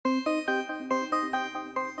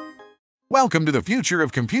Welcome to the future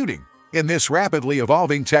of computing. In this rapidly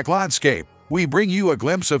evolving tech landscape, we bring you a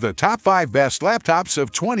glimpse of the top 5 best laptops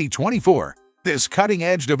of 2024. This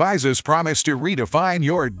cutting-edge devices promise to redefine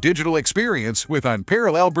your digital experience with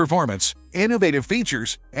unparalleled performance, innovative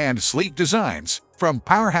features, and sleek designs. From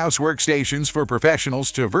powerhouse workstations for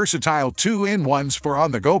professionals to versatile 2-in-1s for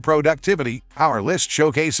on-the-go productivity, our list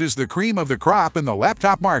showcases the cream of the crop in the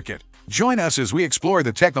laptop market. Join us as we explore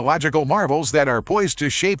the technological marvels that are poised to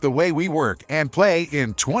shape the way we work and play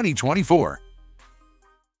in 2024.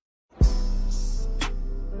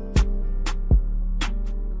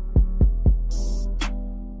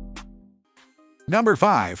 Number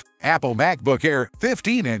 5. Apple MacBook Air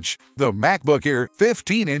 15-inch. The MacBook Air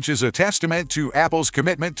 15-inch is a testament to Apple's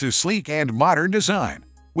commitment to sleek and modern design.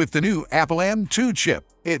 With the new Apple M2 chip,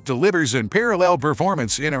 it delivers unparalleled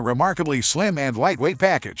performance in a remarkably slim and lightweight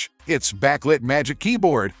package. Its backlit Magic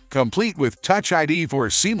Keyboard, complete with Touch ID for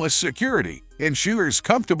seamless security, ensures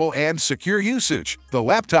comfortable and secure usage. The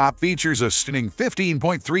laptop features a stunning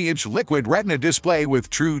 15.3-inch liquid Retina display with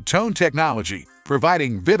True Tone technology,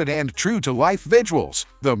 providing vivid and true-to-life visuals.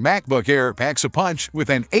 The MacBook Air packs a punch with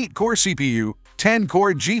an 8-core CPU,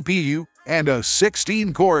 10-core GPU, and a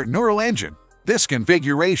 16-core neural engine. This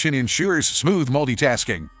configuration ensures smooth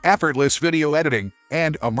multitasking, effortless video editing,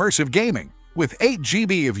 and immersive gaming. With 8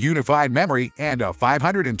 GB of unified memory and a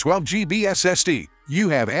 512 GB SSD, you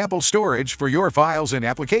have ample storage for your files and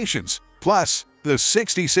applications. Plus, the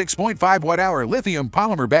 66.5 watt-hour lithium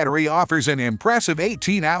polymer battery offers an impressive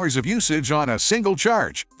 18 hours of usage on a single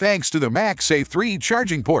charge, thanks to the MagSafe 3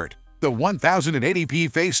 charging port. The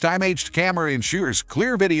 1080p FaceTime-aged camera ensures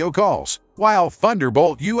clear video calls, while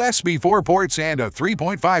Thunderbolt USB 4 ports and a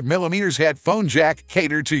 3.5mm headphone jack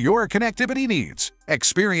cater to your connectivity needs.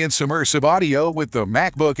 Experience immersive audio with the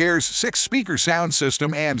MacBook Air's 6-speaker sound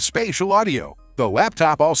system and spatial audio. The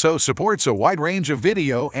laptop also supports a wide range of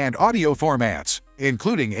video and audio formats,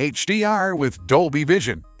 including HDR with Dolby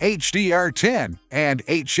Vision, HDR10, and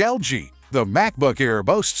HLG. The MacBook Air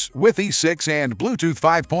boasts Wi-Fi 6 and Bluetooth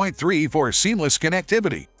 5.3 for seamless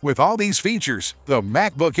connectivity. With all these features, the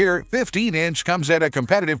MacBook Air 15-inch comes at a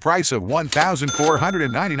competitive price of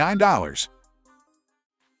 $1,499.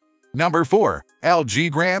 Number 4.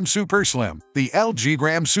 LG Gram SuperSlim. The LG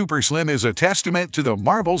Gram SuperSlim is a testament to the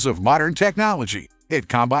marvels of modern technology. It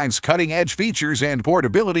combines cutting-edge features and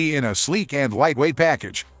portability in a sleek and lightweight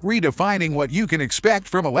package, redefining what you can expect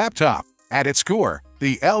from a laptop. At its core,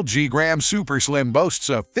 the LG Gram SuperSlim boasts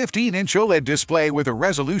a 15-inch OLED display with a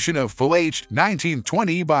resolution of Full HD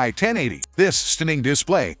 1920 by 1080. This stunning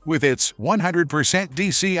display, with its 100%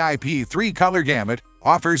 DCI-P3 color gamut,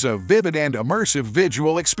 offers a vivid and immersive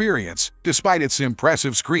visual experience. Despite its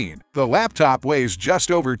impressive screen, the laptop weighs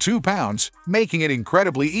just over 2 pounds, making it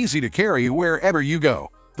incredibly easy to carry wherever you go.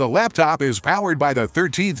 The laptop is powered by the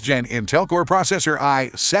 13th Gen Intel Core processor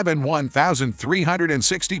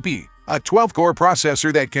i7-1360P, a 12-core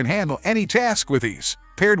processor that can handle any task with ease.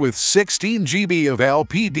 Paired with 16 GB of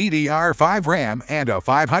LPDDR5 RAM and a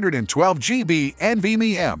 512 GB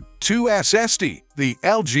NVMe M.2 SSD, the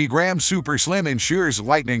LG Gram SuperSlim ensures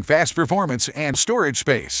lightning-fast performance and storage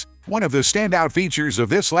space. One of the standout features of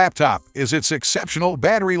this laptop is its exceptional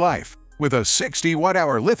battery life. With a 60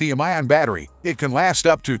 watt-hour lithium-ion battery, it can last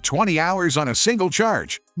up to 20 hours on a single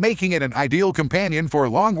charge, making it an ideal companion for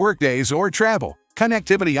long workdays or travel.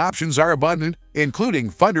 Connectivity options are abundant, including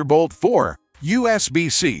Thunderbolt 4,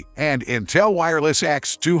 USB-C, and Intel Wireless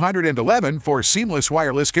X211 for seamless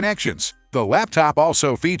wireless connections. The laptop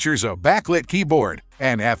also features a backlit keyboard,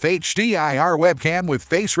 an FHD-IR webcam with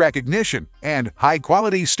face recognition, and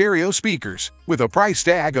high-quality stereo speakers. With a price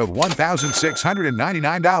tag of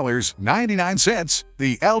 $1,699.99,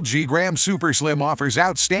 the LG Gram SuperSlim offers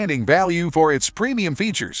outstanding value for its premium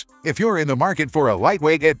features. If you're in the market for a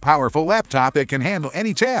lightweight yet powerful laptop that can handle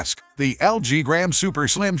any task, the LG Gram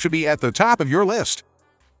SuperSlim should be at the top of your list.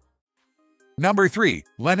 Number 3.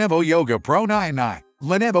 Lenovo Yoga Pro 9i.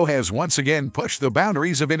 Lenovo has once again pushed the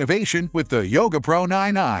boundaries of innovation with the Yoga Pro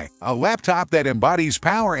 9i, a laptop that embodies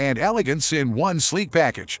power and elegance in one sleek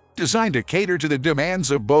package, designed to cater to the demands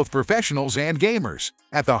of both professionals and gamers.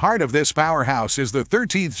 At the heart of this powerhouse is the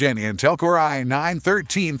 13th Gen Intel Core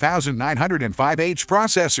i9-13905H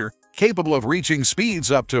processor, capable of reaching speeds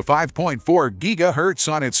up to 5.4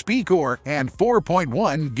 GHz on its P-core and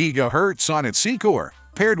 4.1 GHz on its C-core.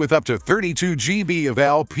 Paired with up to 32 GB of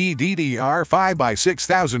LPDDR5 by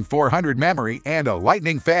 6400 memory and a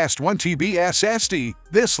lightning-fast 1 TB SSD,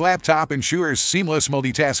 this laptop ensures seamless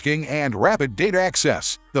multitasking and rapid data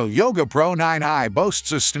access. The Yoga Pro 9i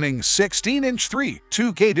boasts a stunning 16-inch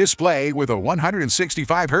 2K display with a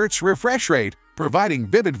 165Hz refresh rate, providing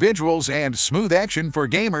vivid visuals and smooth action for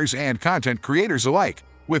gamers and content creators alike.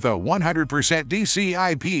 With a 100%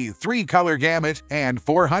 DCI-P3 color gamut and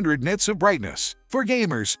 400 nits of brightness. For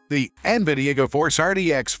gamers, the NVIDIA GeForce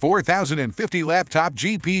RTX 4050 laptop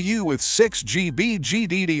GPU with 6GB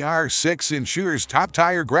GDDR6 ensures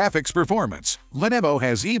top-tier graphics performance. Lenovo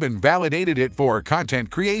has even validated it for content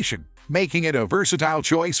creation, making it a versatile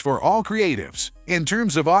choice for all creatives. In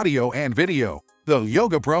terms of audio and video, the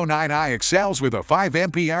Yoga Pro 9i excels with a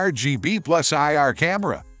 5MP RGB plus IR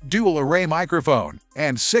camera, dual-array microphone,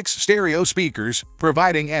 and 6 stereo speakers,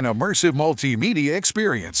 providing an immersive multimedia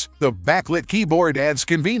experience. The backlit keyboard adds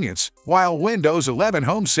convenience, while Windows 11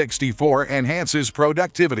 Home 64 enhances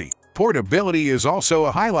productivity. Portability is also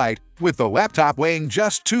a highlight, with the laptop weighing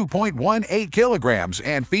just 2.18 kilograms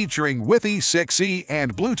and featuring Wi-Fi 6E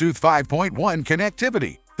and Bluetooth 5.1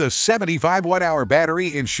 connectivity. The 75-watt-hour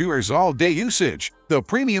battery ensures all-day usage. The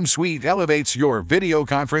Premium Suite elevates your video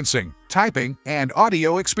conferencing, typing, and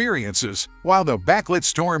audio experiences, while the backlit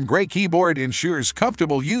Storm Gray keyboard ensures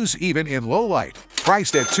comfortable use even in low light.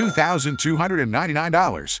 Priced at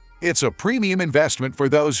 $2,299, it's a premium investment for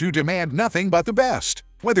those who demand nothing but the best.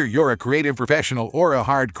 Whether you're a creative professional or a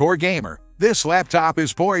hardcore gamer, this laptop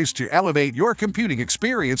is poised to elevate your computing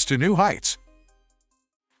experience to new heights.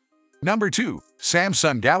 Number 2.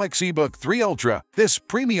 Samsung Galaxy Book 3 Ultra. This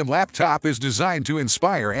premium laptop is designed to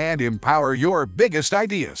inspire and empower your biggest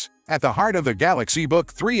ideas. At the heart of the Galaxy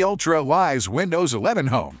Book 3 Ultra lies Windows 11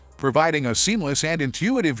 Home, providing a seamless and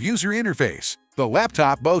intuitive user interface. The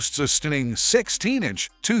laptop boasts a stunning 16-inch,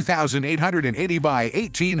 2880 by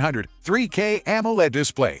 1800 3K AMOLED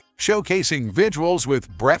display, showcasing visuals with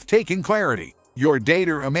breathtaking clarity. Your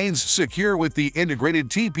data remains secure with the integrated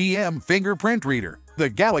TPM fingerprint reader. The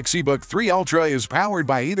Galaxy Book 3 Ultra is powered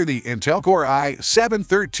by either the Intel Core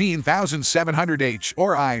i7-13700H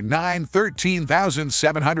or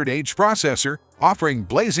i9-13700H processor, offering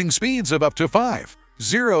blazing speeds of up to 5.0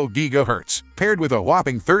 GHz. Paired with a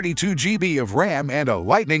whopping 32 GB of RAM and a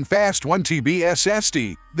lightning-fast 1 TB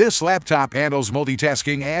SSD, this laptop handles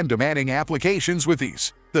multitasking and demanding applications with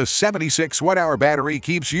ease. The 76-watt-hour battery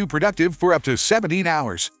keeps you productive for up to 17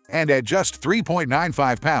 hours, and at just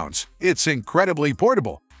 3.95 pounds, it's incredibly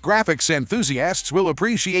portable. Graphics enthusiasts will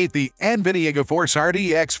appreciate the NVIDIA GeForce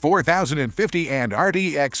RTX 4050 and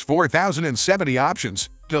RTX 4070 options,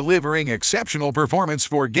 delivering exceptional performance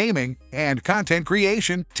for gaming and content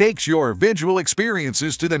creation. Takes your visual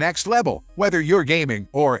experiences to the next level, whether you're gaming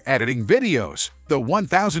or editing videos. The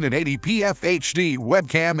 1080p FHD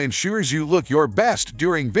webcam ensures you look your best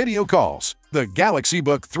during video calls. The Galaxy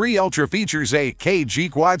Book 3 Ultra features AKG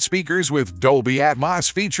quad speakers with Dolby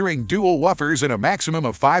Atmos featuring dual woofers at a maximum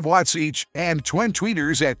of 5 watts each and twin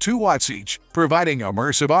tweeters at 2 watts each, providing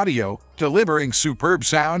immersive audio, delivering superb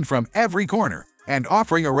sound from every corner, and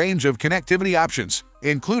offering a range of connectivity options,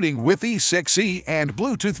 including Wi-Fi 6E and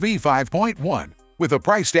Bluetooth V5.1. With a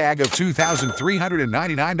price tag of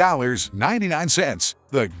 $2,399.99,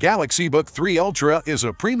 the Galaxy Book 3 Ultra is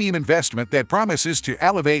a premium investment that promises to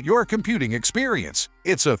elevate your computing experience.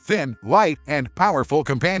 It's a thin, light, and powerful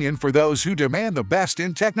companion for those who demand the best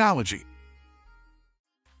in technology.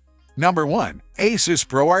 Number 1. Asus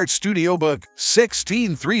ProArt Studiobook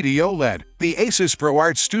 16 3D OLED. The Asus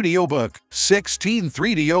ProArt Studiobook 16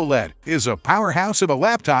 3D OLED is a powerhouse of a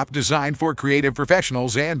laptop designed for creative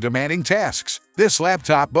professionals and demanding tasks. This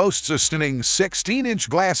laptop boasts a stunning 16-inch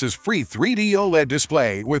glasses-free 3D OLED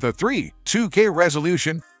display with a 2K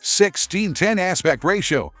resolution, 16:10 aspect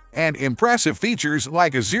ratio, and impressive features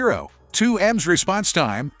like a 0.2 ms response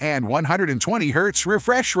time and 120 Hz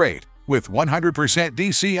refresh rate. With 100%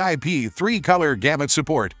 DCI-P3 color gamut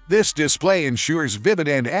support, this display ensures vivid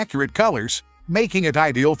and accurate colors, making it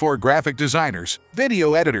ideal for graphic designers,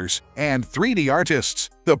 video editors, and 3D artists.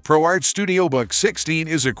 The ProArt Studiobook 16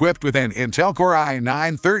 is equipped with an Intel Core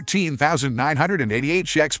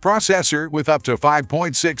i9-13980X processor with up to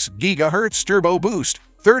 5.6 GHz turbo boost,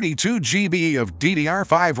 32 GB of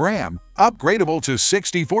DDR5 RAM, upgradable to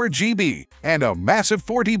 64 GB, and a massive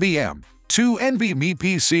 40 BM. 2 NVMe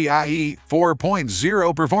PCIe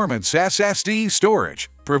 4.0 performance SSD storage,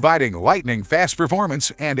 providing lightning-fast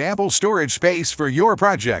performance and ample storage space for your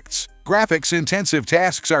projects. Graphics-intensive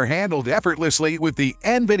tasks are handled effortlessly with the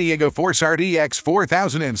NVIDIA GeForce RTX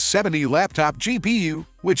 4070 laptop GPU,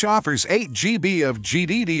 which offers 8 GB of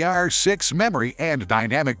GDDR6 memory and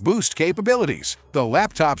dynamic boost capabilities. The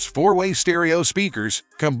laptop's 4-way stereo speakers,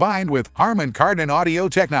 combined with Harman Kardon audio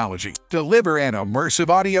technology, deliver an immersive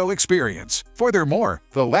audio experience. Furthermore,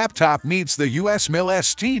 the laptop meets the US MIL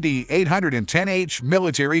STD 810H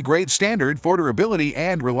military-grade standard for durability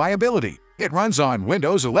and reliability. It runs on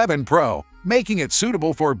Windows 11 Pro, making it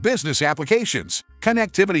suitable for business applications.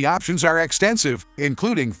 Connectivity options are extensive,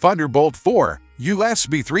 including Thunderbolt 4,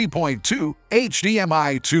 USB 3.2,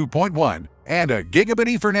 HDMI 2.1, and a Gigabit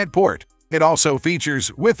Ethernet port. It also features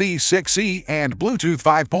Wi-Fi 6E and Bluetooth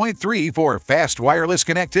 5.3 for fast wireless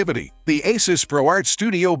connectivity. The Asus ProArt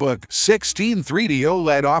Studiobook 16 3D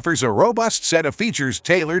OLED offers a robust set of features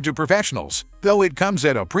tailored to professionals, though it comes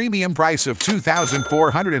at a premium price of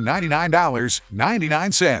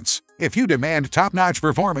 $2,499.99. If you demand top-notch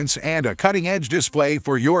performance and a cutting-edge display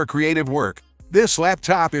for your creative work, this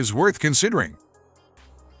laptop is worth considering.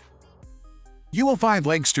 You will find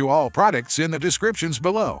links to all products in the descriptions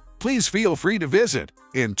below. Please feel free to visit.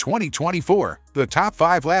 In 2024, the top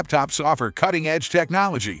 5 laptops offer cutting-edge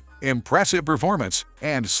technology, impressive performance,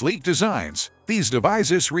 and sleek designs. These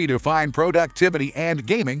devices redefine productivity and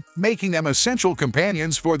gaming, making them essential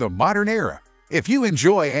companions for the modern era. If you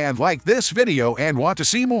enjoy and like this video and want to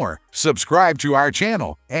see more, subscribe to our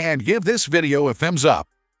channel and give this video a thumbs up.